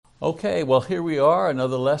Okay, well here we are,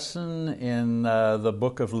 another lesson in the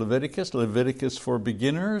book of Leviticus, Leviticus for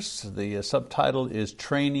Beginners. The subtitle is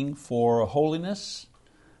Training for Holiness.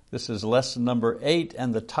 This is lesson number 8,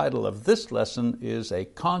 and the title of this lesson is A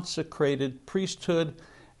Consecrated Priesthood,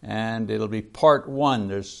 and it'll be part 1.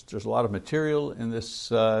 There's a lot of material in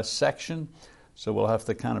this section, so we'll have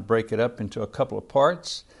to kind of break it up into a couple of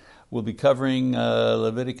parts. We'll be covering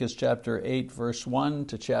Leviticus chapter 8, verse 1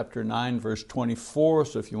 to chapter 9, verse 24.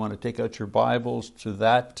 So if you want to take out your Bibles to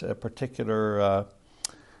that particular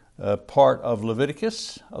part of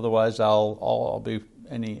Leviticus, otherwise I'll be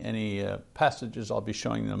any passages I'll be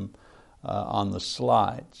showing them on the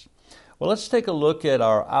slides. Well, let's take a look at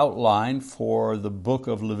our outline for the book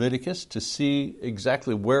of Leviticus to see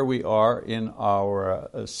exactly where we are in our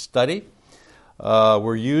study.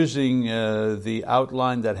 We're using the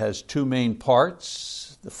outline that has 2 main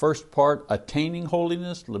parts. The first part, attaining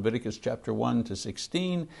holiness, Leviticus chapter 1 to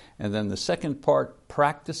 16, and then the second part,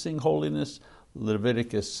 practicing holiness,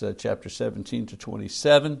 Leviticus chapter 17 to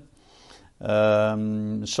 27.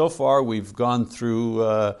 So far we've gone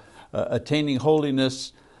through attaining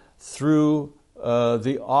holiness through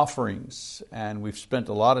the offerings, and we've spent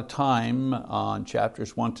a lot of time on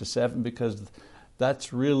chapters 1 to 7 because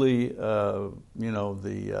that's really, the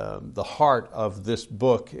heart of this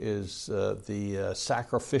book is the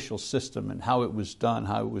sacrificial system and how it was done,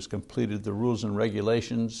 how it was completed, the rules and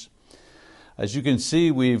regulations. As you can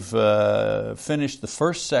see, we've finished the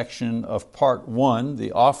first section of part 1,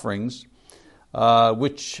 the offerings,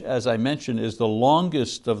 which, as I mentioned, is the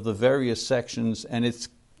longest of the various sections, and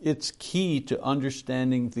it's key to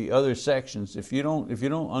understanding the other sections. If you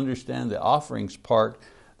don't understand the offerings part,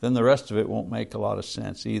 then the rest of it won't make a lot of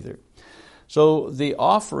sense either. So the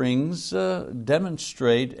offerings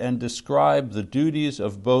demonstrate and describe the duties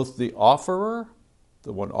of both the offerer,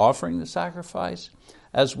 the one offering the sacrifice,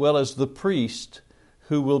 as well as the priest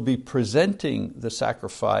who will be presenting the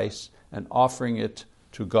sacrifice and offering it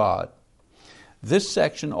to God. This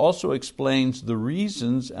section also explains the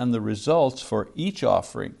reasons and the results for each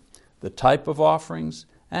offering, the type of offerings,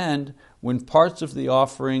 and when parts of the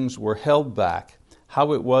offerings were held back,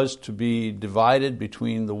 how it was to be divided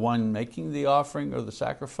between the one making the offering or the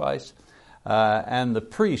sacrifice and the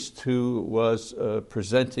priest who was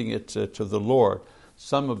presenting it to the Lord.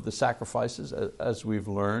 Some of the sacrifices, as we've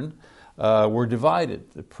learned, were divided.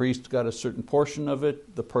 The priest got a certain portion of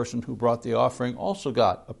it. The person who brought the offering also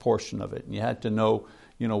got a portion of it. And you had to know,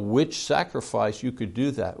 which sacrifice you could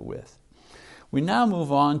do that with. We now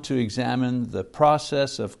move on to examine the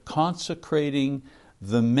process of consecrating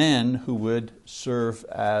the men who would serve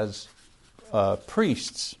as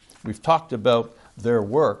priests. We've talked about their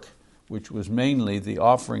work, which was mainly the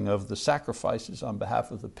offering of the sacrifices on behalf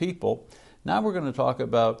of the people. Now we're going to talk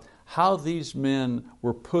about how these men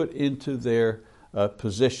were put into their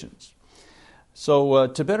positions. So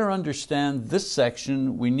to better understand this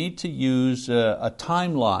section, we need to use a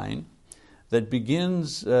timeline that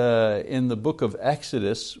begins in the book of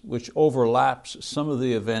Exodus, which overlaps some of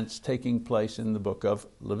the events taking place in the book of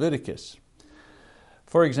Leviticus.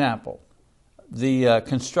 For example, the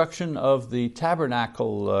construction of the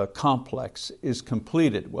tabernacle complex is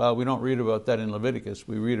completed. Well, we don't read about that in Leviticus.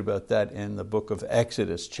 We read about that in the book of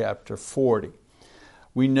Exodus, chapter 40.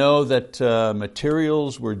 We know that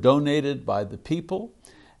materials were donated by the people,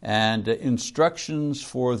 and instructions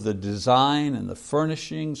for the design and the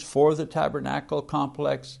furnishings for the tabernacle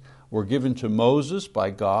complex were given to Moses by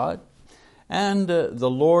God. And the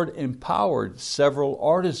Lord empowered several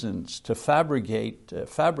artisans to fabricate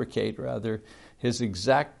His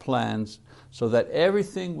exact plans so that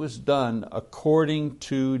everything was done according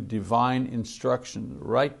to divine instruction,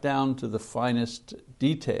 right down to the finest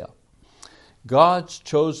detail. God's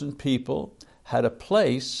chosen people had a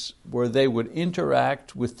place where they would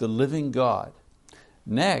interact with the living God.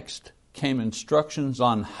 Next came instructions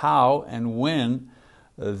on how and when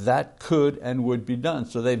that could and would be done.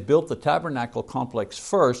 So they built the tabernacle complex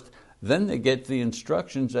first, then they get the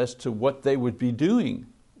instructions as to what they would be doing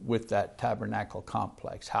with that tabernacle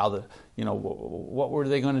complex. What were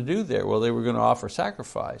they going to do there? Well, they were going to offer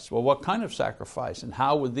sacrifice. Well, what kind of sacrifice, and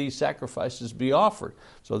how would these sacrifices be offered?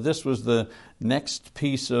 So this was the next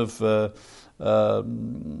piece of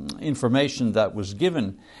information that was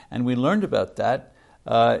given, and we learned about that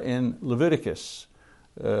in Leviticus,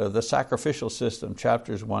 the sacrificial system,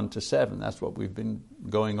 chapters 1 to 7. That's what we've been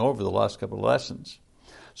going over the last couple of lessons.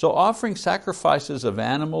 So offering sacrifices of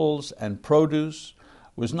animals and produce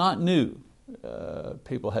was not new.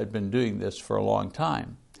 People had been doing this for a long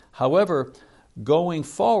time. However, going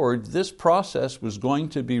forward, this process was going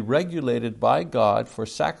to be regulated by God for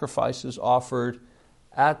sacrifices offered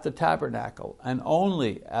at the tabernacle, and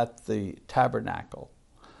only at the tabernacle.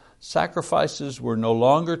 Sacrifices were no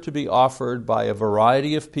longer to be offered by a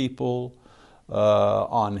variety of people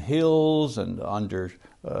on hills and under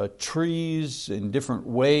trees in different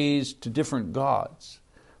ways to different gods.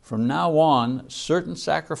 From now on, certain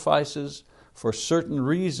sacrifices for certain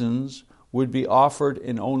reasons would be offered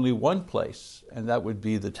in only one place, and that would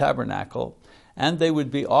be the tabernacle, and they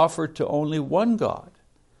would be offered to only one God,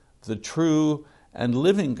 the true and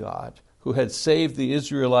living God, who had saved the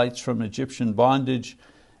Israelites from Egyptian bondage,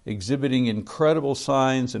 exhibiting incredible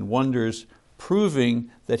signs and wonders,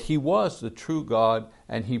 proving that He was the true God,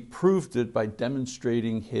 and He proved it by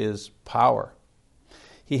demonstrating His power.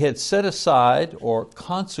 He had set aside or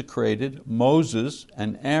consecrated Moses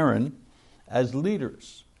and Aaron as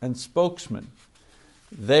leaders and spokesmen.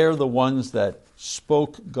 They're the ones that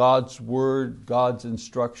spoke God's word, God's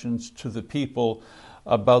instructions to the people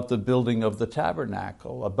about the building of the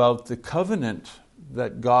tabernacle, about the covenant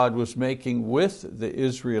that God was making with the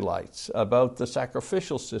Israelites, about the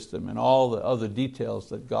sacrificial system and all the other details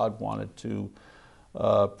that God wanted to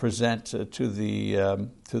present to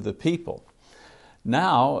the people.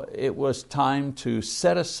 Now it was time to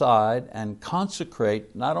set aside and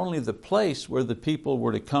consecrate not only the place where the people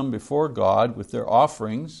were to come before God with their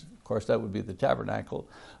offerings, of course that would be the tabernacle,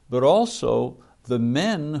 but also the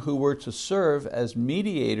men who were to serve as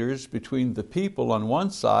mediators between the people on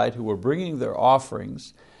one side who were bringing their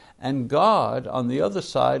offerings and God on the other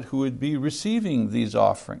side who would be receiving these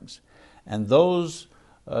offerings. And those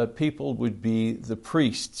people would be the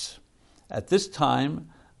priests. At this time,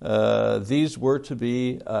 these were to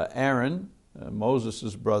be Aaron,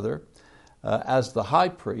 Moses' brother, as the high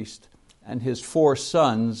priest, and his 4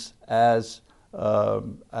 sons as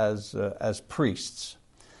priests.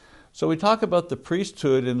 So we talk about the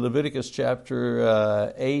priesthood in Leviticus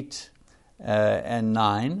chapter 8 and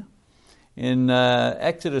 9. In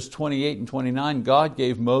Exodus 28 and 29, God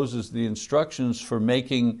gave Moses the instructions for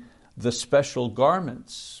making the special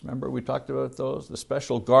garments. Remember we talked about those? The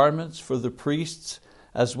special garments for the priests,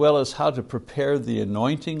 as well as how to prepare the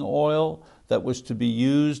anointing oil that was to be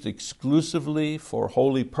used exclusively for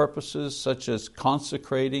holy purposes, such as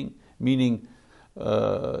consecrating, meaning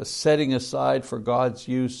setting aside for God's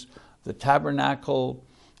use the tabernacle,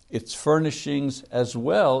 its furnishings, as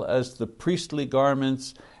well as the priestly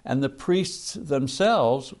garments and the priests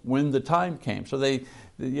themselves when the time came. So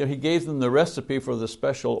He gave them the recipe for the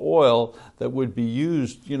special oil that would be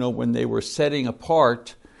used when they were setting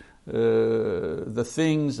apart the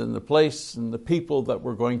things and the place and the people that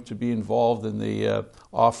were going to be involved in the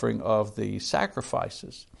offering of the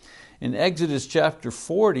sacrifices. In Exodus chapter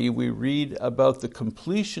 40, we read about the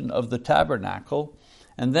completion of the tabernacle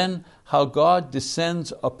and then how God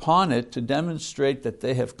descends upon it to demonstrate that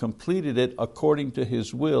they have completed it according to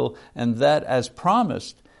His will, and that as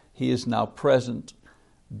promised, He is now present,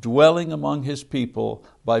 dwelling among His people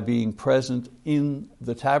by being present in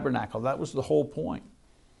the tabernacle. That was the whole point.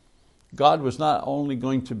 God was not only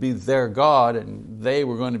going to be their God and they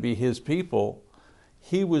were going to be His people,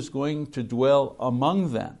 He was going to dwell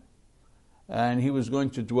among them. And He was going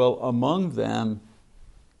to dwell among them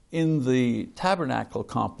in the tabernacle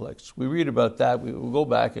complex. We read about that. We will go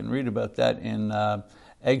back and read about that in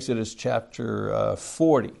Exodus chapter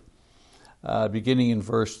 40, beginning in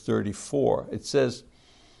verse 34. It says,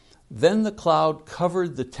 "Then the cloud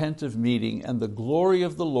covered the tent of meeting, and the glory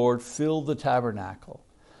of the Lord filled the tabernacle.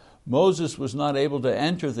 Moses was not able to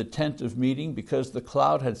enter the tent of meeting because the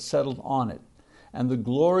cloud had settled on it, and the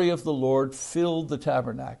glory of the Lord filled the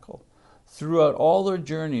tabernacle. Throughout all their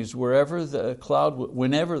journeys, whenever the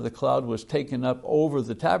cloud was taken up over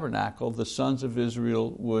the tabernacle, the sons of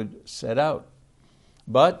Israel would set out.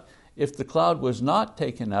 But if the cloud was not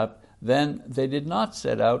taken up, then they did not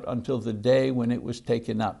set out until the day when it was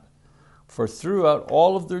taken up. For throughout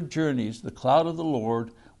all of their journeys, the cloud of the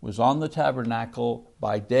Lord was on the tabernacle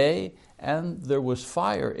by day, and there was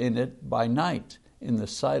fire in it by night, in the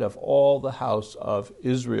sight of all the house of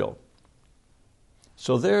Israel."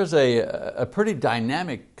 So there's a pretty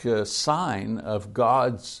dynamic sign of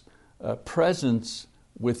God's presence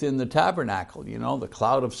within the tabernacle. The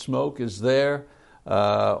cloud of smoke is there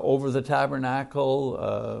over the tabernacle,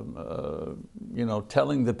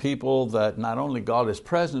 telling the people that not only God is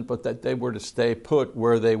present, but that they were to stay put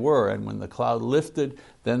where they were. And when the cloud lifted,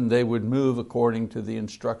 then they would move according to the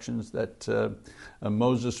instructions that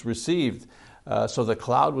Moses received. So the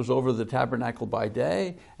cloud was over the tabernacle by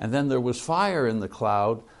day, and then there was fire in the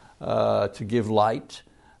cloud to give light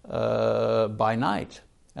by night.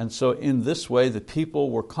 And so in this way, the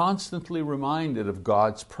people were constantly reminded of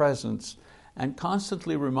God's presence and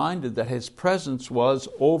constantly reminded that His presence was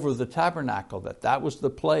over the tabernacle, that was the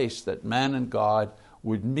place that man and God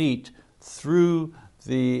would meet through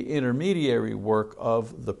the intermediary work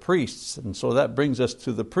of the priests. And so that brings us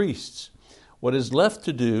to the priests. What is left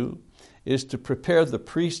to do is to prepare the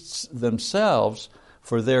priests themselves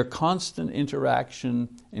for their constant interaction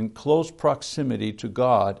in close proximity to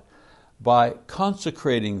God by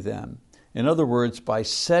consecrating them. In other words, by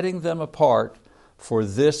setting them apart for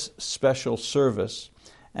this special service.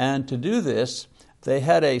 And to do this, they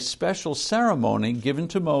had a special ceremony given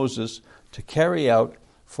to Moses to carry out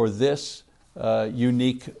for this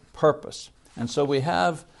unique purpose. And so we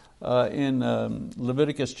have in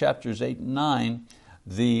Leviticus chapters 8 and 9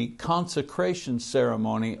 the consecration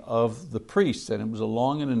ceremony of the priests, and it was a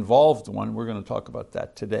long and involved one. We're going to talk about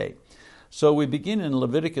that today. So we begin in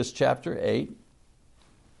Leviticus chapter 8.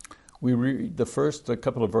 We read the first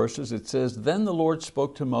couple of verses. It says, "Then the Lord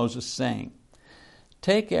spoke to Moses, saying,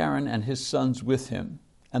 Take Aaron and his sons with him,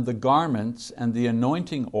 and the garments and the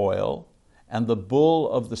anointing oil, and the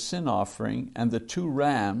bull of the sin offering, and the 2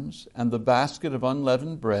 rams, and the basket of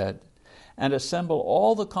unleavened bread, and assemble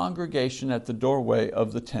all the congregation at the doorway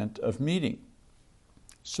of the tent of meeting."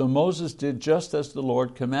 So Moses did just as the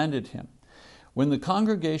Lord commanded him. When the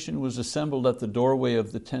congregation was assembled at the doorway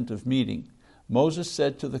of the tent of meeting, Moses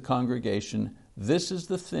said to the congregation, "This is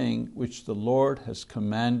the thing which the Lord has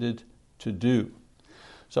commanded to do."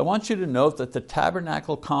 So I want you to note that the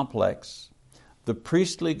tabernacle complex, the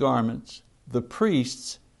priestly garments, the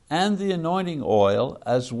priests, and the anointing oil,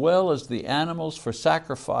 as well as the animals for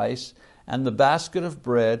sacrifice and the basket of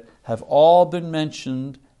bread, have all been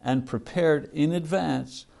mentioned and prepared in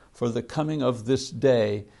advance for the coming of this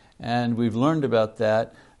day. And we've learned about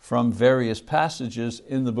that from various passages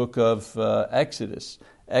in the book of Exodus.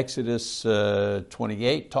 Exodus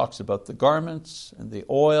 28 talks about the garments and the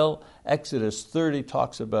oil. Exodus 30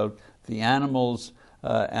 talks about the animals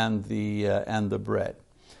and the bread.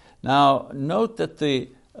 Now note that the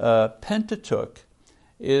Pentateuch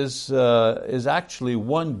is actually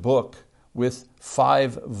one book with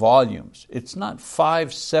 5 volumes. It's not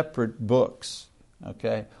 5 separate books.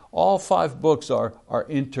 Okay? All 5 books are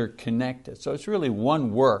interconnected. So it's really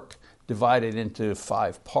one work divided into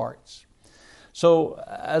 5 parts. So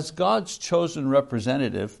as God's chosen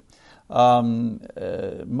representative,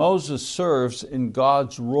 Moses serves in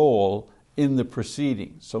God's role in the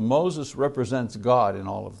proceedings. So Moses represents God in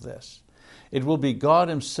all of this. It will be God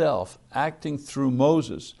Himself acting through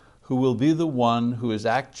Moses who will be the one who is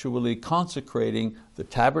actually consecrating the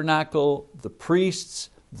tabernacle, the priests,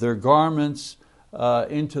 their garments,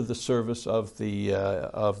 into the service of the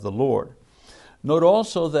Lord. Note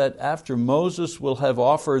also that after Moses will have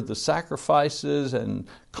offered the sacrifices and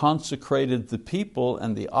consecrated the people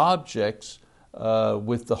and the objects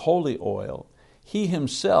with the holy oil, he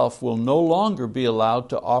himself will no longer be allowed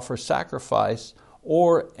to offer sacrifice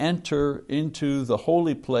or enter into the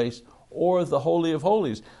holy place or the Holy of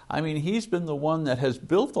Holies. I mean, he's been the one that has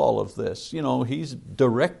built all of this. You know, he's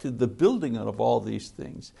directed the building of all these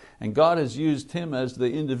things. And God has used him as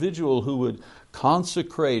the individual who would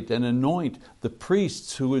consecrate and anoint the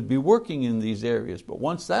priests who would be working in these areas. But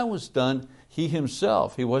once that was done, he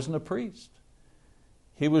himself, he wasn't a priest.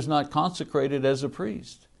 He was not consecrated as a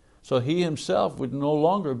priest. So he himself would no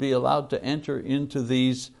longer be allowed to enter into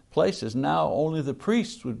these places. Now only the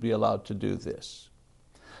priests would be allowed to do this.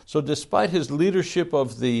 So despite his leadership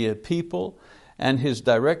of the people and his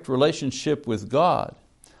direct relationship with God,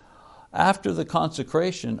 after the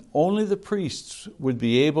consecration, only the priests would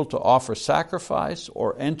be able to offer sacrifice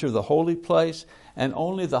or enter the holy place, and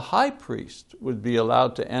only the high priest would be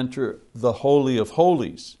allowed to enter the Holy of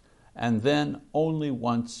Holies, and then only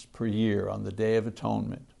once per year on the Day of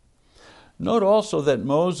Atonement. Note also that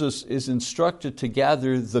Moses is instructed to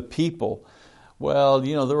gather the people. Well,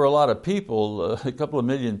 you know, there were a lot of people, a couple of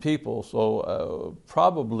million people, so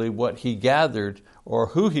probably what he gathered or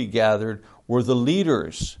who he gathered were the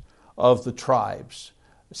leaders of the tribes.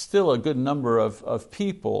 Still a good number of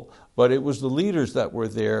people, but it was the leaders that were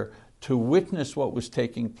there to witness what was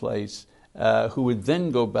taking place, who would then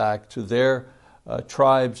go back to their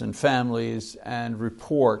tribes and families and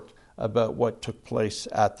report about what took place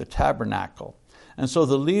at the tabernacle. And so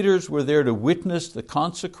the leaders were there to witness the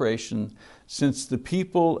consecration, since the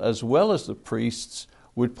people as well as the priests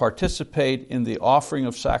would participate in the offering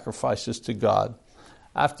of sacrifices to God.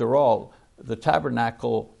 After all, the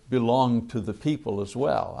tabernacle belonged to the people as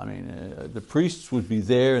well. I mean, the priests would be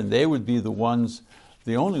there and they would be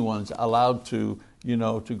the only ones allowed to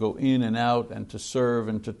to go in and out and to serve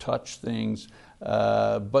and to touch things.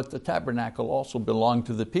 But the tabernacle also belonged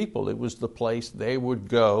to the people. It was the place they would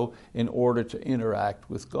go in order to interact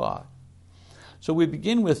with God. So we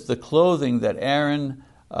begin with the clothing that Aaron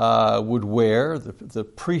would wear, the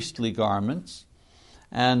priestly garments.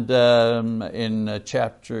 And in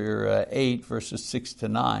chapter 8, verses 6 to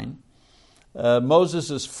 9,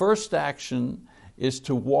 Moses' first action is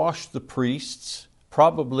to wash the priests,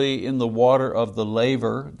 probably in the water of the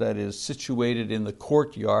laver that is situated in the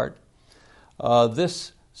courtyard.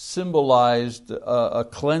 This symbolized a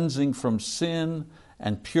cleansing from sin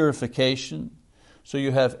and purification. So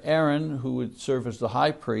you have Aaron, who would serve as the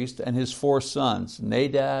high priest, and his 4 sons,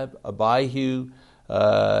 Nadab, Abihu,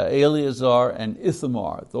 Eleazar, and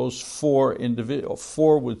Ithamar. Those 4 individuals,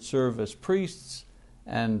 4 would serve as priests,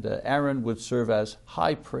 and Aaron would serve as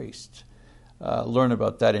high priest. Learn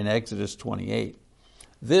about that in Exodus 28.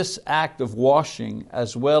 This act of washing,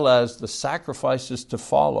 as well as the sacrifices to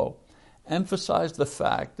follow, emphasized the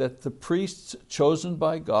fact that the priests chosen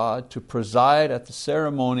by God to preside at the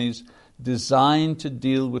ceremonies designed to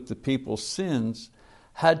deal with the people's sins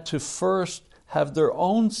had to first have their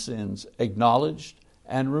own sins acknowledged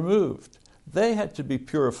and removed. They had to be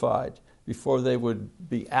purified before they would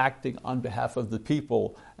be acting on behalf of the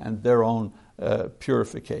people and their own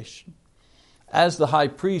purification. As the high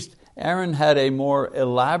priest, Aaron had a more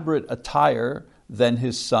elaborate attire than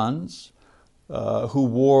his sons, who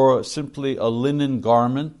wore simply a linen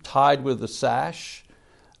garment tied with a sash,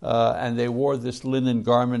 and they wore this linen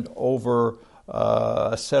garment over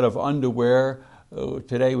a set of underwear.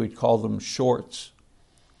 Today we'd call them shorts,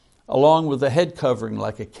 along with a head covering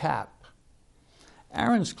like a cap.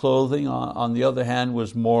 Aaron's clothing, on the other hand,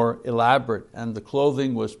 was more elaborate, and the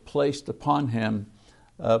clothing was placed upon him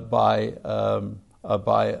by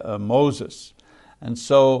Moses. And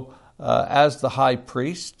so as the high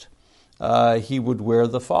priest, he would wear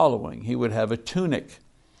the following. He would have a tunic,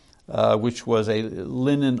 which was a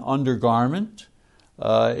linen undergarment.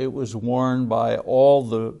 It was worn by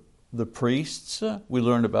all the priests. We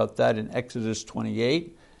learn about that in Exodus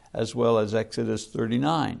 28 as well as Exodus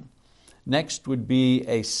 39. Next would be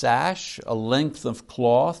a sash, a length of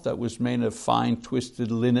cloth that was made of fine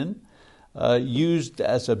twisted linen, used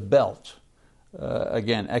as a belt.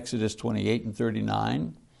 Again, Exodus 28 and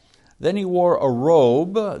 39. Then he wore a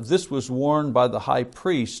robe. This was worn by the high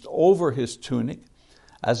priest over his tunic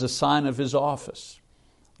as a sign of his office.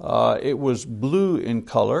 It was blue in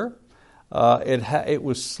color. It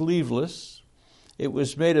was sleeveless. It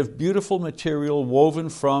was made of beautiful material woven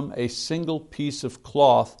from a single piece of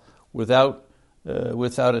cloth without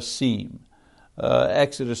a seam.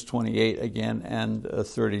 Exodus 28 again and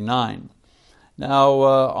 39. Now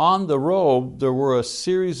on the robe there were a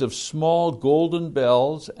series of small golden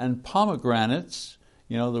bells and pomegranates.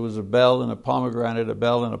 There was a bell and a pomegranate, a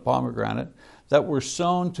bell and a pomegranate, that were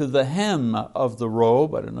sewn to the hem of the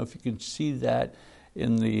robe. I don't know if you can see that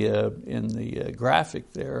in the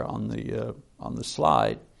graphic there on the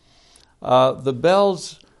slide. The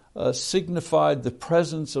bells signified the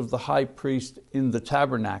presence of the high priest in the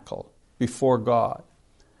tabernacle before God.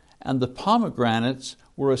 And the pomegranates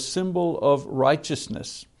were a symbol of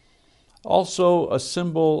righteousness, also a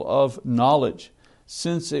symbol of knowledge,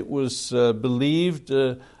 since it was believed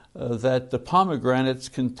that the pomegranates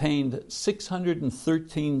contained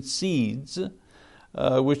 613 seeds,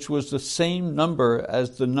 which was the same number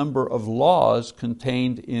as the number of laws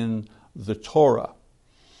contained in the Torah.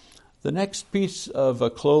 The next piece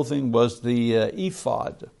of clothing was the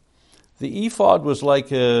ephod. The ephod was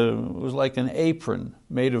like an apron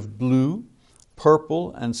made of blue,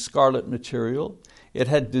 purple, and scarlet material. It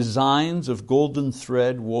had designs of golden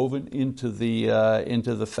thread woven into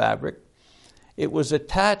the fabric. It was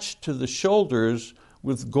attached to the shoulders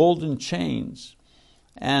with golden chains,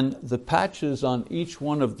 and the patches on each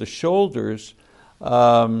one of the shoulders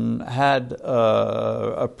had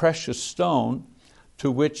a precious stone to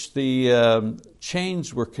which the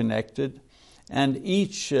chains were connected, and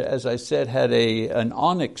each, as I said, had an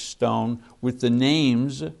onyx stone with the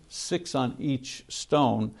names, 6 on each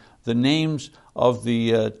stone, the names of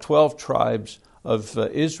the 12 tribes of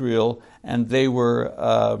Israel, and they were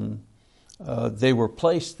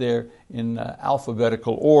placed there in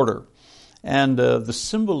alphabetical order. And the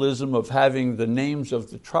symbolism of having the names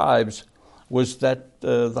of the tribes was that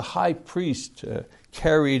the high priest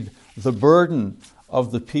carried the burden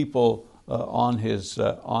of the people on his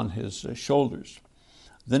shoulders.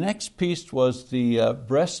 The next piece was the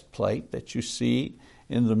breastplate that you see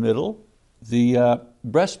in the middle. The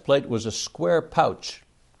breastplate was a square pouch,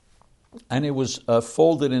 and it was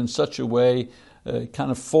folded in such a way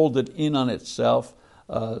kind of folded in on itself,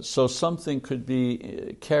 so something could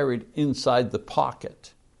be carried inside the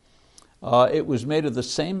pocket. It was made of the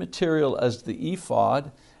same material as the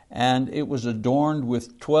ephod, and it was adorned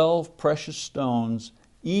with 12 precious stones,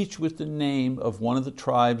 each with the name of one of the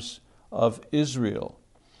tribes of Israel.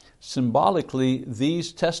 Symbolically,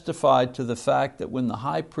 these testified to the fact that when the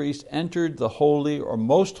high priest entered the holy or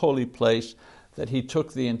most holy place, that he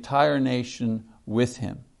took the entire nation with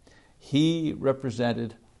him. He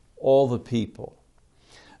represented all the people.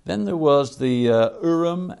 Then there was the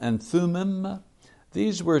Urim and Thummim.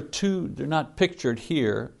 These were two, they're not pictured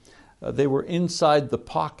here, they were inside the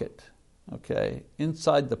pocket, okay,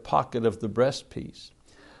 inside the pocket of the breastpiece.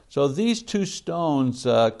 So these two stones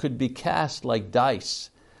could be cast like dice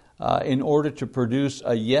in order to produce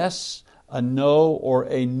a yes, a no, or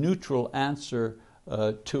a neutral answer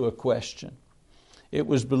to a question. It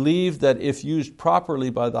was believed that if used properly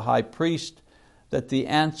by the high priest, that the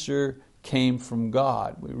answer came from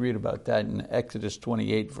God. We read about that in Exodus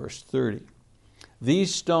 28, verse 30.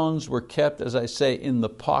 These stones were kept, as I say, in the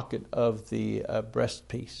pocket of the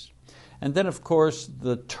breastpiece. And then, of course,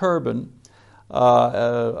 the turban,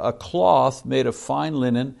 a cloth made of fine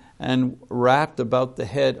linen and wrapped about the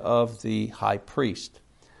head of the high priest.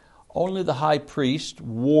 Only the high priest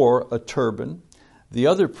wore a turban. The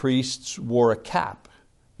other priests wore a cap,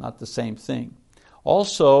 not the same thing.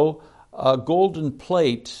 Also, a golden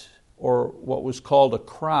plate, or what was called a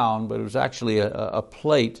crown, but it was actually a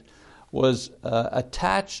plate, was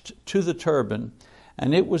attached to the turban,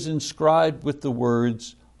 and it was inscribed with the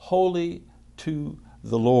words, "Holy to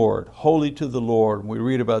the Lord," "Holy to the Lord." We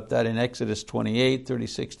read about that in Exodus 28,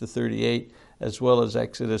 36 to 38, as well as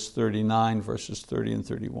Exodus 39, verses 30 and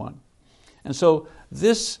 31. And so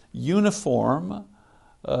this uniform,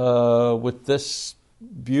 with this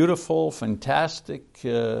beautiful, fantastic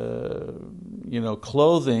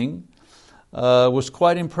clothing, was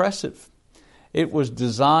quite impressive. It was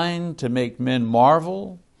designed to make men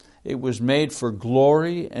marvel. It was made for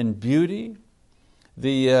glory and beauty.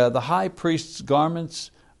 The high priest's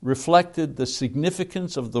garments reflected the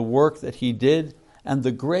significance of the work that he did and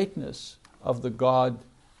the greatness of the God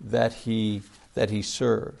that he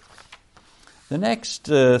served. The next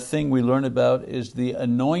thing we learn about is the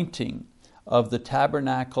anointing of the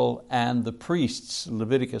tabernacle and the priests.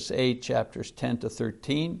 Leviticus 8, chapters 10 to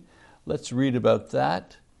 13. Let's read about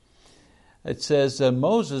that. It says,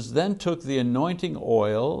 Moses then took the anointing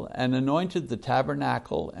oil and anointed the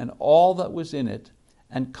tabernacle and all that was in it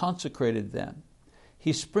and consecrated them.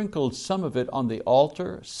 He sprinkled some of it on the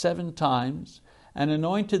altar 7 times and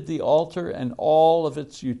anointed the altar and all of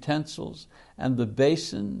its utensils and the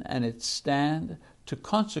basin and its stand to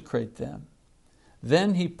consecrate them.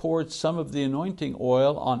 Then he poured some of the anointing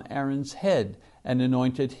oil on Aaron's head and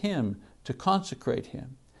anointed him to consecrate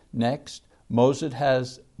him. Next,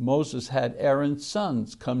 Moses had Aaron's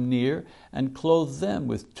sons come near and clothed them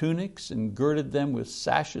with tunics and girded them with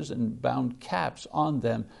sashes and bound caps on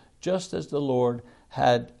them, just as the Lord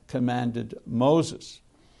had commanded Moses.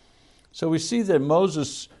 So we see that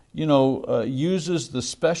Moses, uses the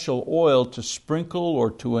special oil to sprinkle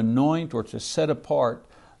or to anoint or to set apart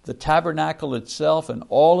the tabernacle itself and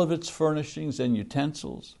all of its furnishings and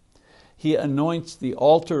utensils. He anoints the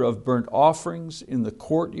altar of burnt offerings in the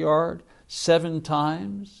courtyard 7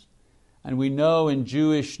 times. And we know in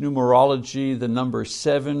Jewish numerology the number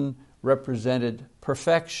 7 represented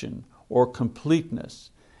perfection or completeness.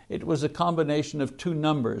 It was a combination of 2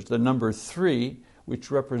 numbers, the number 3,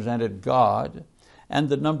 which represented God, and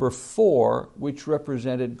the number 4, which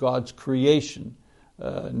represented God's creation,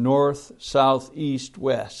 north, south, east,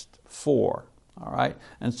 west, 4. All right?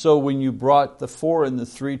 And so when you brought the 4 and the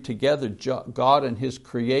 3 together, God and His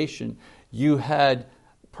creation, you had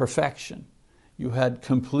perfection. You had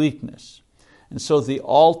completeness. And so the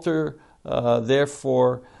altar,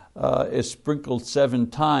 therefore, is sprinkled 7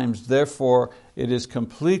 times. Therefore, it is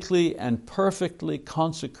completely and perfectly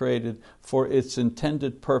consecrated for its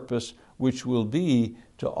intended purpose, which will be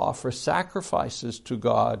to offer sacrifices to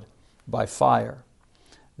God by fire.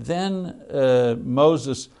 Then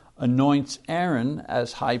Moses anoints Aaron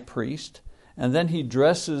as high priest, and then he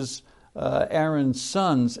dresses Aaron's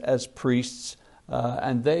sons as priests,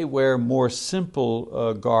 and they wear more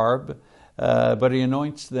simple garb, but he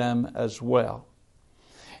anoints them as well.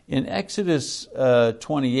 In Exodus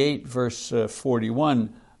 28, verse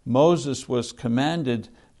 41, Moses was commanded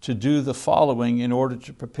to do the following in order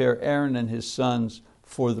to prepare Aaron and his sons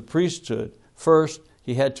for the priesthood. First,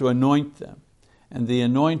 he had to anoint them, and the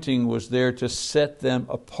anointing was there to set them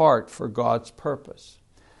apart for God's purpose.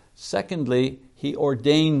 Secondly, he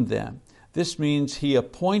ordained them. This means he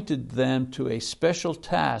appointed them to a special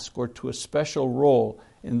task or to a special role.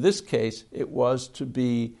 In this case, it was to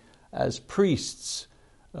be as priests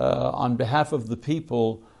on behalf of the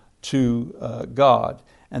people to God.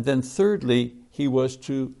 And then thirdly, he was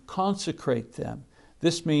to consecrate them.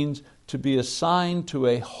 This means to be assigned to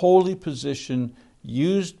a holy position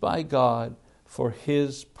used by God for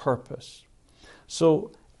His purpose.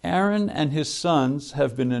 So Aaron and his sons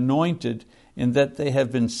have been anointed in that they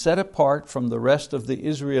have been set apart from the rest of the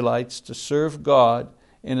Israelites to serve God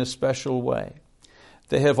in a special way.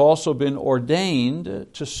 They have also been ordained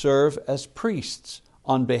to serve as priests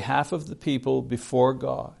on behalf of the people before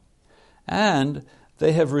God. And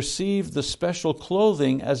they have received the special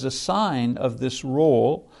clothing as a sign of this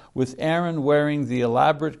role, with Aaron wearing the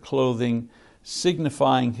elaborate clothing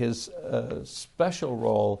signifying his special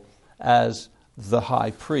role as the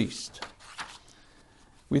high priest.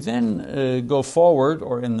 We then go forward,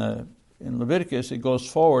 or in Leviticus, it goes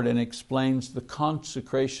forward and explains the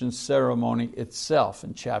consecration ceremony itself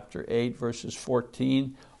in chapter 8, verses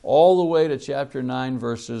 14, all the way to chapter 9,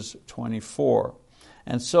 verses 24.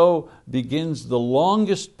 And so begins the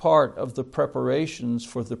longest part of the preparations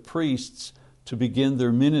for the priests to begin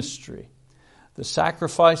their ministry. The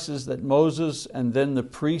sacrifices that Moses and then the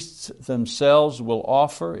priests themselves will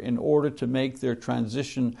offer in order to make their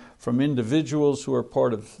transition from individuals who are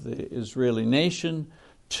part of the Israeli nation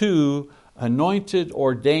to anointed,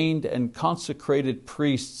 ordained, and consecrated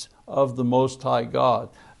priests of the Most High God.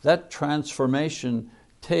 That transformation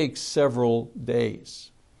takes several days.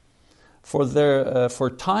 For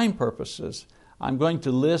time purposes, I'm going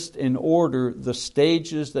to list in order the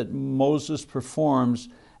stages that Moses performs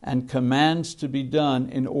and commands to be done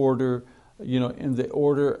in order, in the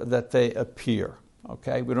order that they appear.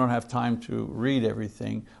 Okay, we don't have time to read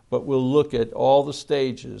everything, but we'll look at all the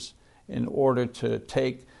stages in order to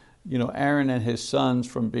take, Aaron and his sons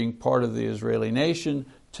from being part of the Israeli nation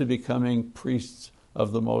to becoming priests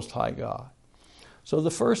of the Most High God. So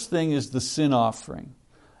the first thing is the sin offering.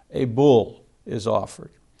 A bull is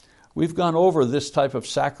offered. We've gone over this type of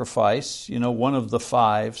sacrifice, one of the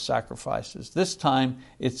 5 sacrifices. This time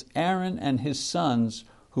it's Aaron and his sons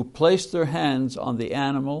who place their hands on the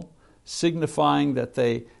animal, signifying that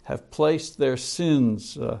they have placed their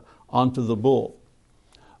sins onto the bull.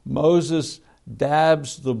 Moses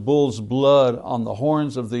dabs the bull's blood on the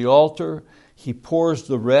horns of the altar. He pours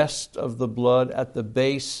the rest of the blood at the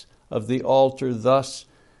base of the altar, thus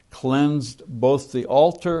cleansed both the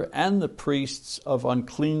altar and the priests of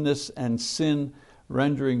uncleanness and sin,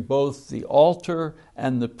 rendering both the altar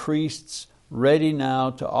and the priests ready now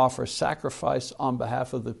to offer sacrifice on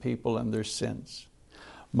behalf of the people and their sins.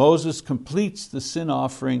 Moses completes the sin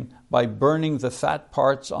offering by burning the fat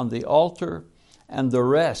parts on the altar and the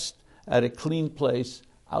rest at a clean place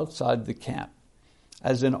outside the camp.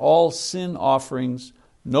 As in all sin offerings,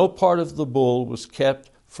 no part of the bull was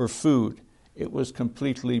kept for food. It was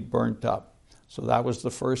completely burnt up. So that was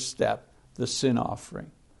the first step, the sin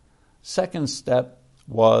offering. Second step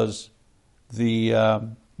was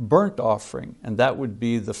the burnt offering, and that would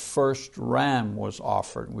be the first ram was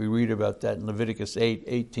offered. We read about that in Leviticus 8,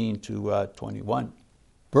 18 to 21.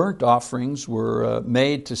 Burnt offerings were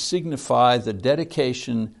made to signify the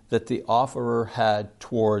dedication that the offerer had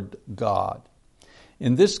toward God.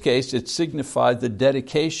 In this case, it signified the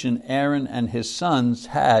dedication Aaron and his sons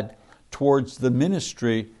had towards the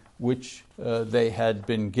ministry which they had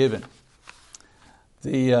been given.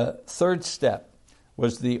 The third step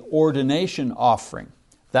was the ordination offering.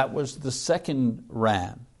 That was the second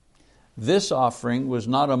ram. This offering was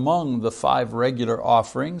not among the 5 regular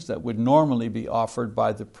offerings that would normally be offered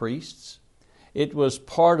by the priests. It was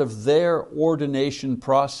part of their ordination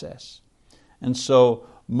process. And so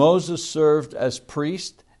Moses served as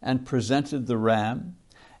priest and presented the ram.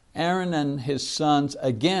 Aaron and his sons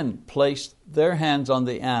again placed their hands on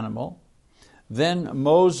the animal. Then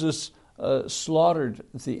Moses slaughtered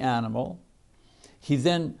the animal. He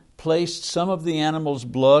then placed some of the animal's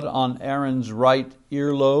blood on Aaron's right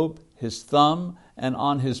earlobe, his thumb, and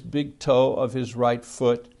on his big toe of his right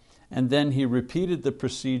foot. And then he repeated the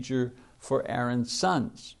procedure for Aaron's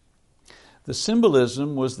sons. The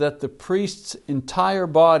symbolism was that the priest's entire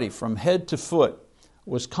body, from head to foot,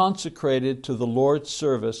 was consecrated to the Lord's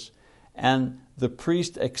service, and the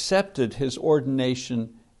priest accepted his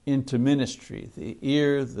ordination into ministry. The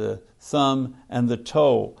ear, the thumb, and the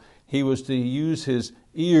toe. He was to use his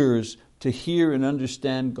ears to hear and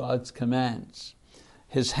understand God's commands.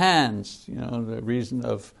 His hands, the reason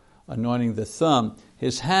of anointing the thumb,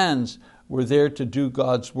 his hands were there to do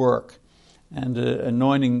God's work. And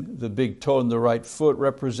anointing the big toe and the right foot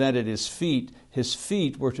represented his feet. His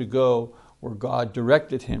feet were to go where God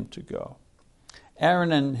directed him to go.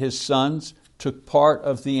 Aaron and his sons took part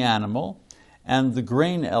of the animal and the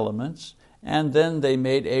grain elements, and then they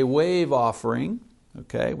made a wave offering.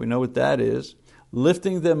 Okay, we know what that is.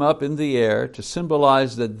 Lifting them up in the air to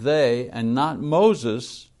symbolize that they, and not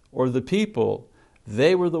Moses or the people,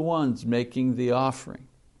 they were the ones making the offering.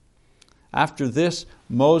 After this,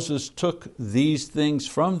 Moses took these things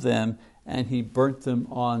from them and he burnt them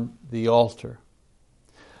on the altar.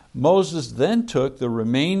 Moses then took the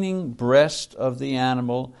remaining breast of the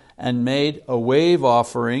animal and made a wave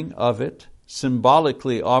offering of it,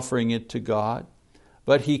 symbolically offering it to God,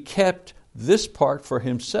 but he kept this part for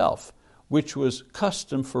himself, which was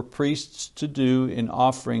custom for priests to do in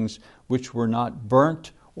offerings which were not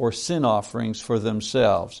burnt or sin offerings for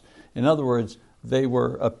themselves. In other words, they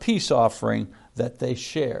were a peace offering that they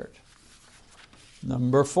shared.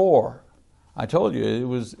 Number 4, I told you it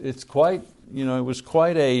was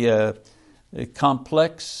quite a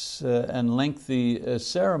complex and lengthy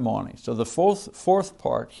ceremony. So the fourth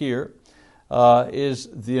part here is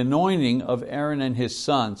the anointing of Aaron and his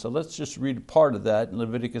sons. So let's just read part of that in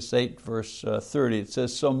Leviticus 8 verse 30. It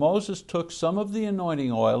says, "So Moses took some of the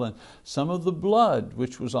anointing oil and some of the blood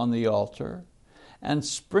which was on the altar, and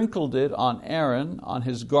sprinkled it on Aaron, on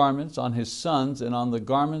his garments, on his sons, and on the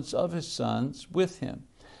garments of his sons with him.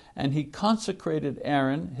 And he consecrated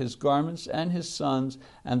Aaron, his garments, and his sons,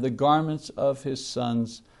 and the garments of his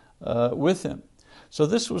sons with him." So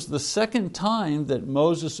this was the second time that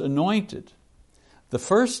Moses anointed. The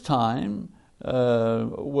first time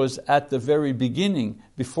was at the very beginning,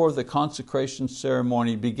 before the consecration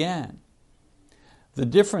ceremony began. The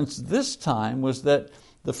difference this time was that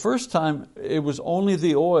the first time it was only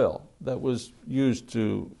the oil that was used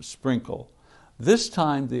to sprinkle. This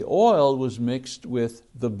time the oil was mixed with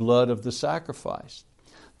the blood of the sacrifice.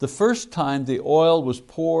 The first time the oil was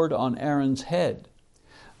poured on Aaron's head.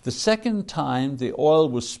 The second time the oil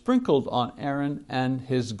was sprinkled on Aaron and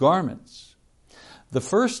his garments. The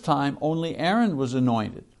first time only Aaron was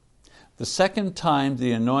anointed. The second time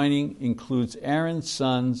the anointing includes Aaron's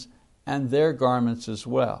sons and their garments as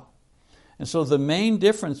well. And so the main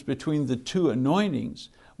difference between the two anointings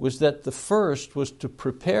was that the first was to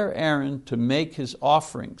prepare Aaron to make his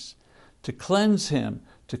offerings, to cleanse him,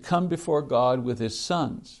 to come before God with his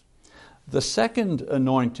sons. The second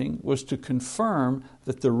anointing was to confirm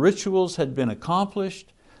that the rituals had been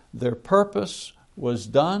accomplished, their purpose was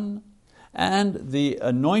done, and the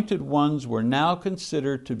anointed ones were now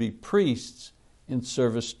considered to be priests in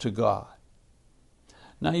service to God.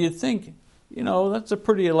 Now you'd think, that's a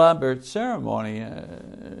pretty elaborate ceremony.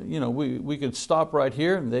 We could stop right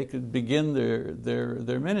here and they could begin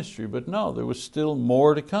their ministry. But no, there was still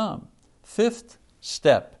more to come. Fifth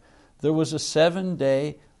step, there was a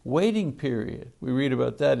 7-day waiting period. We read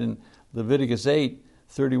about that in Leviticus 8,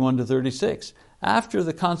 31 to 36. After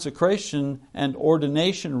the consecration and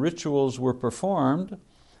ordination rituals were performed,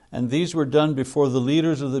 and these were done before the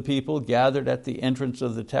leaders of the people gathered at the entrance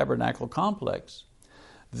of the tabernacle complex,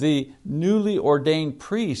 the newly ordained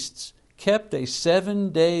priests kept a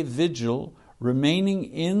 7-day vigil, remaining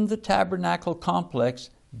in the tabernacle complex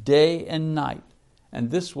day and night, and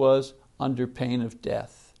this was under pain of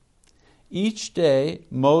death. Each day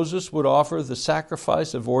Moses would offer the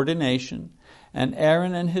sacrifice of ordination, and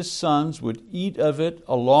Aaron and his sons would eat of it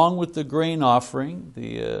along with the grain offering,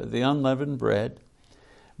 the unleavened bread,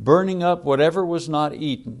 burning up whatever was not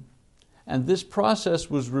eaten. And this process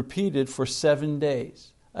was repeated for 7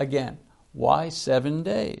 days. Again, why 7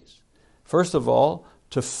 days? First of all,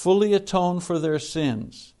 to fully atone for their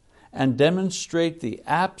sins and demonstrate the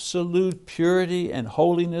absolute purity and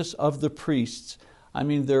holiness of the priests.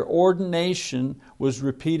 Their ordination was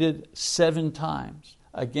repeated 7 times.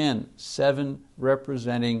 Again, 7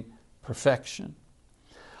 representing perfection.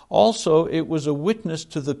 Also, it was a witness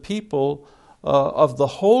to the people of the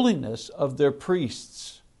holiness of their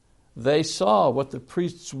priests. They saw what the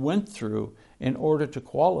priests went through in order to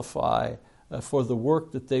qualify for the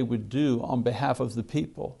work that they would do on behalf of the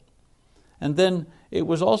people. And then it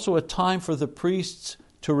was also a time for the priests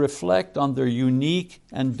to reflect on their unique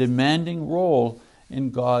and demanding role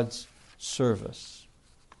in God's service.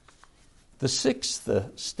 The sixth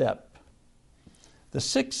step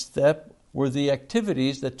were the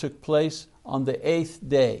activities that took place on the 8th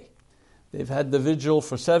day. They've had the vigil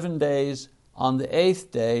for 7 days. On the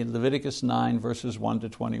 8th day, Leviticus 9 verses 1 to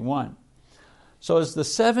 21. So as the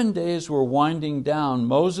 7 days were winding down,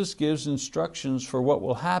 Moses gives instructions for what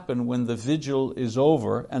will happen when the vigil is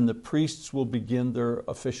over and the priests will begin their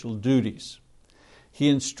official duties. He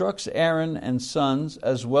instructs Aaron and sons,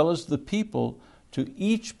 as well as the people, to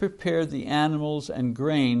each prepare the animals and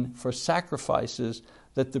grain for sacrifices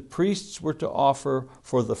that the priests were to offer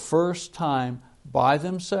for the first time by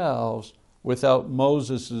themselves without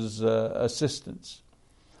Moses' assistance.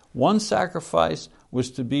 One sacrifice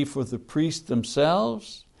was to be for the priests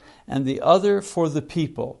themselves, and the other for the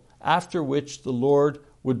people, after which the Lord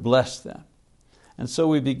would bless them. And so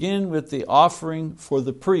we begin with the offering for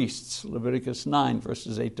the priests, Leviticus 9,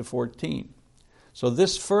 verses 8 to 14. So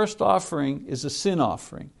this first offering is a sin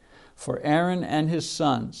offering for Aaron and his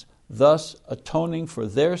sons, thus atoning for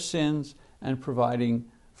their sins and providing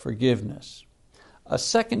forgiveness. A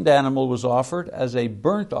second animal was offered as a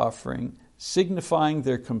burnt offering, signifying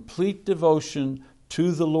their complete devotion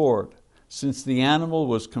to the Lord, since the animal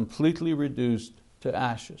was completely reduced to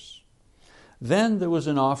ashes. Then there was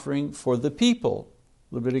an offering for the people,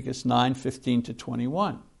 Leviticus 9, 15 to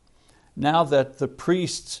 21. Now that the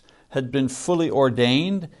priests had been fully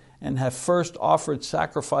ordained and have first offered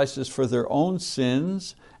sacrifices for their own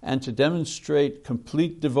sins and to demonstrate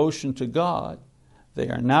complete devotion to God, they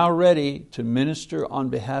are now ready to minister on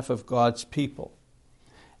behalf of God's people.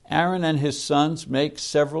 Aaron and his sons make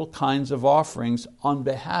several kinds of offerings on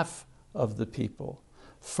behalf of the people.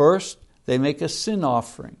 First, they make a sin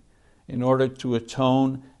offering in order to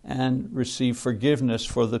atone and receive forgiveness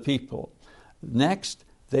for the people. Next,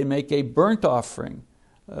 they make a burnt offering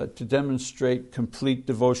to demonstrate complete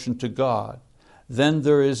devotion to God. Then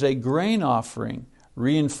there is a grain offering,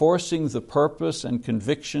 reinforcing the purpose and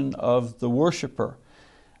conviction of the worshiper.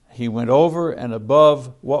 He went over and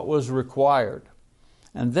above what was required.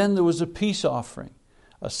 And then there was a peace offering,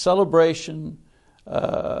 a celebration,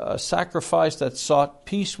 a sacrifice that sought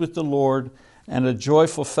peace with the Lord and a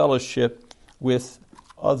joyful fellowship with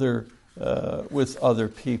other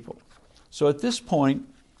people. So at this point,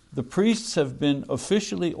 the priests have been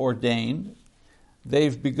officially ordained.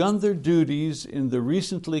 They've begun their duties in the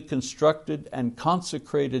recently constructed and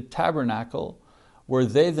consecrated tabernacle, where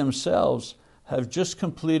they themselves have just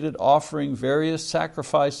completed offering various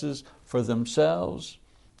sacrifices for themselves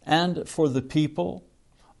and for the people,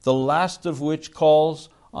 the last of which calls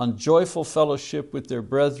on joyful fellowship with their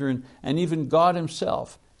brethren and even God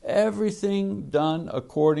Himself, everything done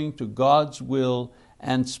according to God's will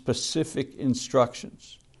and specific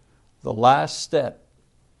instructions. The last step,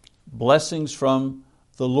 blessings from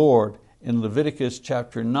the Lord in Leviticus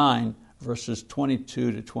chapter 9, verses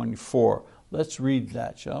 22 to 24. Let's read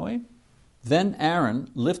that, shall we? Then Aaron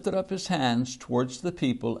lifted up his hands towards the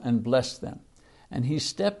people and blessed them. And he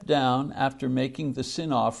stepped down after making the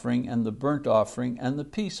sin offering and the burnt offering and the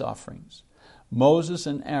peace offerings. Moses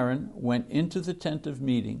and Aaron went into the tent of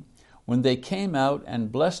meeting. When they came out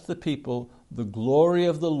and blessed the people, the glory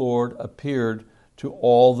of the Lord appeared to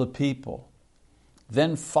all the people.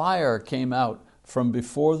 Then fire came out from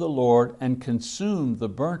before the Lord and consumed the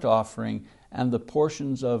burnt offering and the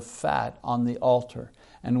portions of fat on the altar.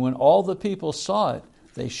 And when all the people saw it,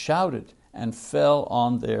 they shouted and fell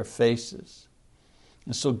on their faces.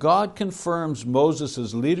 And so God confirms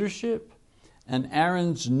Moses' leadership and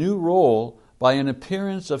Aaron's new role by an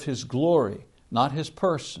appearance of His glory, not his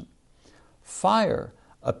person. Fire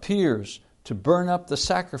appears to burn up the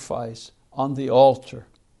sacrifice on the altar.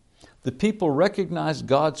 The people recognize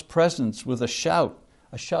God's presence with a shout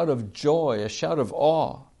of joy, a shout of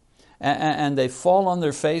awe, and they fall on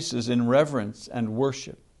their faces in reverence and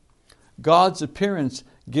worship. God's appearance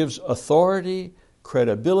gives authority,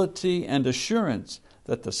 credibility, and assurance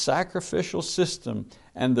that the sacrificial system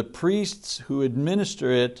and the priests who administer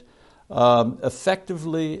it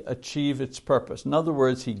effectively achieve its purpose. In other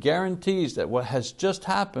words, He guarantees that what has just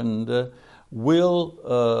happened will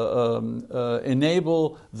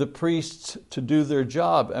enable the priests to do their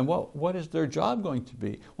job. And what is their job going to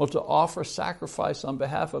be? Well, to offer sacrifice on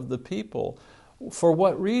behalf of the people. For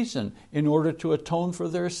what reason? In order to atone for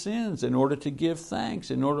their sins, in order to give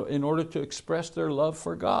thanks, in order to express their love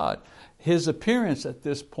for God. His appearance at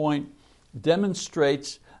this point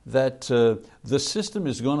demonstrates that the system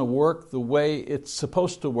is going to work the way it's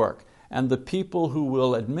supposed to work. And the people who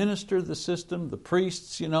will administer the system, the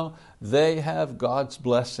priests, they have God's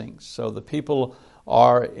blessings. So the people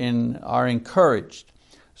are encouraged.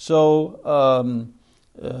 So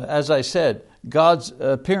as I said, God's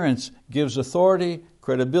appearance gives authority,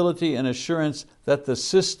 credibility, and assurance that the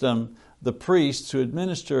system, the priests who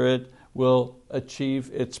administer it, will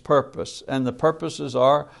achieve its purpose. And the purposes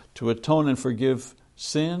are to atone and forgive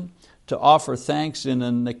sin, to offer thanks in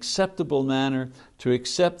an acceptable manner, to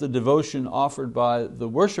accept the devotion offered by the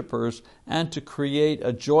worshipers, and to create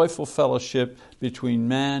a joyful fellowship between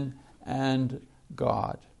man and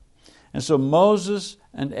God. And so Moses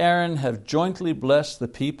and Aaron have jointly blessed the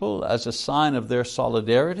people as a sign of their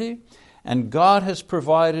solidarity, and God has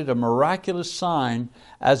provided a miraculous sign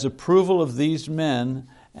as approval of these men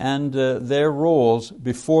and their roles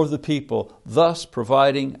before the people, thus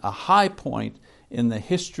providing a high point in the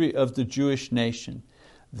history of the Jewish nation.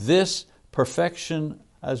 This perfection,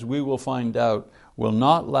 as we will find out, will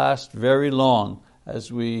not last very long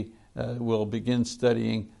as we will begin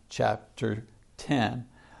studying chapter 10.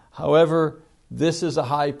 However, this is a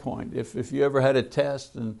high point. If you ever had a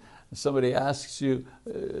test and somebody asks you,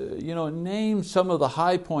 name some of the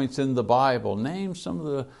high points in the Bible, name some of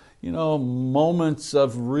the moments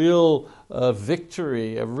of real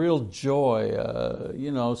victory, of real joy,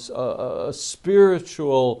 a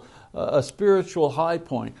spiritual high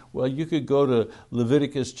point. Well, you could go to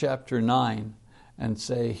Leviticus chapter 9 and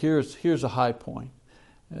say, here's a high point.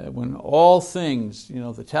 When all things,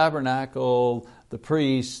 the tabernacle, the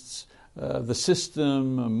priests, the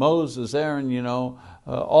system, Moses, Aaron,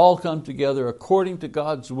 all come together according to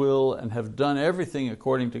God's will and have done everything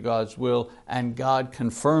according to God's will, and God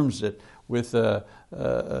confirms it with not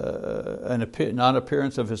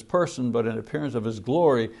appearance of His person, but an appearance of His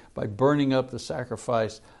glory by burning up the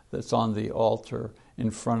sacrifice that's on the altar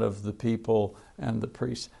in front of the people and the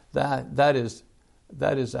priests. That is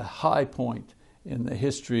a high point in the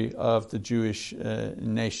history of the Jewish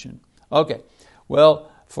nation. Okay,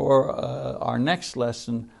 well, for our next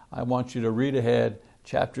lesson, I want you to read ahead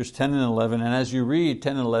chapters 10 and 11, and as you read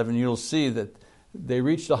 10 and 11, you'll see that they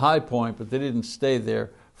reached a high point, but they didn't stay there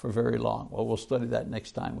for very long. Well, we'll study that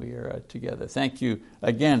next time we are together. Thank you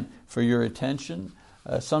again for your attention.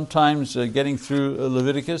 Sometimes getting through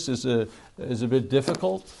Leviticus is a bit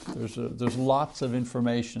difficult. There's lots of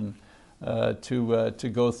information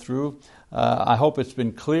to go through. I hope it's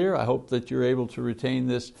been clear. I hope that you're able to retain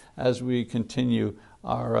this as we continue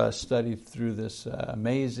our study through this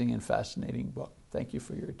amazing and fascinating book. Thank you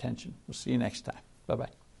for your attention. We'll see you next time.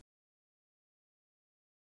 Bye-bye.